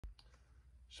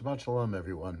Shabbat Shalom,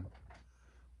 everyone.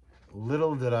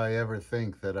 Little did I ever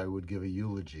think that I would give a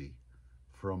eulogy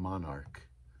for a monarch.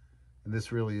 And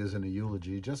this really isn't a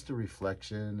eulogy, just a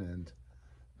reflection and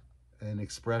an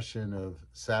expression of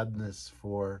sadness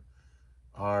for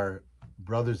our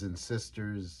brothers and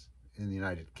sisters in the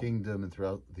United Kingdom and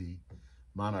throughout the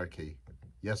monarchy.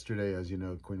 Yesterday, as you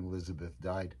know, Queen Elizabeth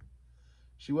died.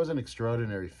 She was an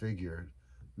extraordinary figure,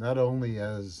 not only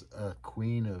as a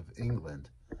Queen of England,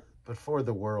 but for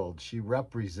the world. She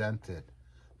represented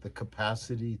the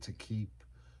capacity to keep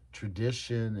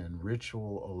tradition and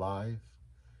ritual alive.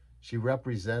 She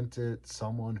represented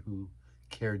someone who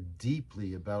cared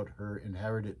deeply about her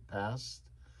inherited past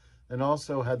and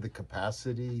also had the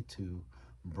capacity to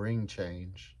bring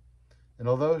change. And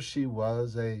although she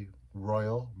was a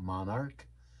royal monarch,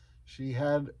 she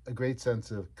had a great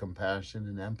sense of compassion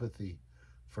and empathy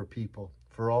for people,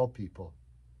 for all people.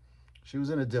 She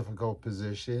was in a difficult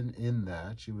position in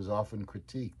that she was often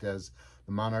critiqued, as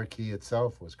the monarchy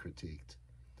itself was critiqued.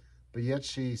 But yet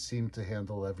she seemed to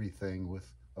handle everything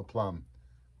with aplomb,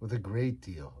 with a great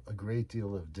deal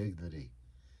of dignity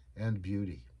and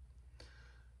beauty.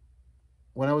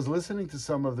 When I was listening to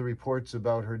some of the reports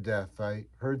about her death, I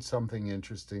heard something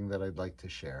interesting that I'd like to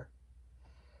share.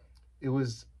 It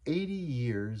was 80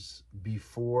 years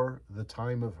before the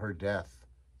time of her death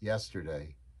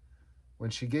yesterday, when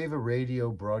she gave a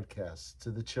radio broadcast to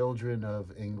the children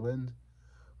of England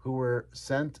who were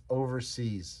sent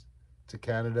overseas to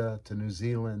Canada, to New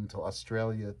Zealand, to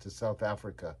Australia, to South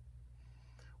Africa,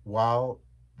 while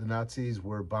the Nazis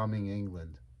were bombing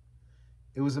England.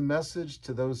 It was a message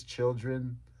to those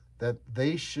children that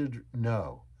they should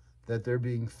know that they're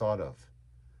being thought of,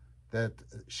 that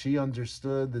she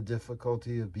understood the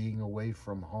difficulty of being away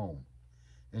from home,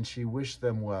 and she wished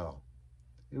them well.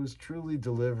 It was truly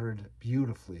delivered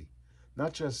beautifully,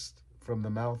 not just from the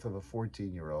mouth of a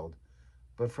 14-year-old,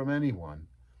 but from anyone.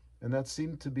 And that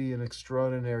seemed to be an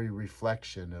extraordinary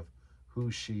reflection of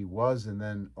who she was and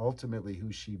then ultimately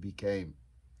who she became.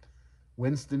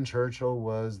 Winston Churchill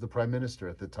was the prime minister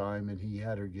at the time, and he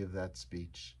had her give that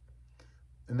speech.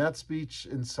 And that speech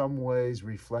in some ways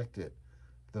reflected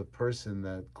the person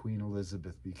that Queen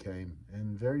Elizabeth became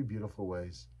in very beautiful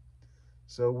ways.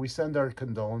 So we send our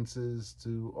condolences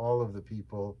to all of the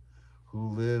people who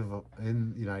live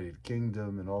in the United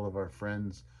Kingdom and all of our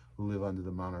friends who live under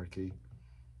the monarchy.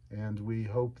 And we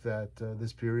hope that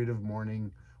this period of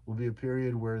mourning will be a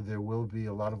period where there will be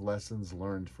a lot of lessons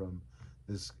learned from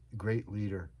this great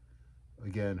leader,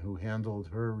 again, who handled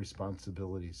her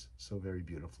responsibilities so very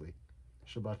beautifully.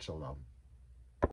 Shabbat Shalom.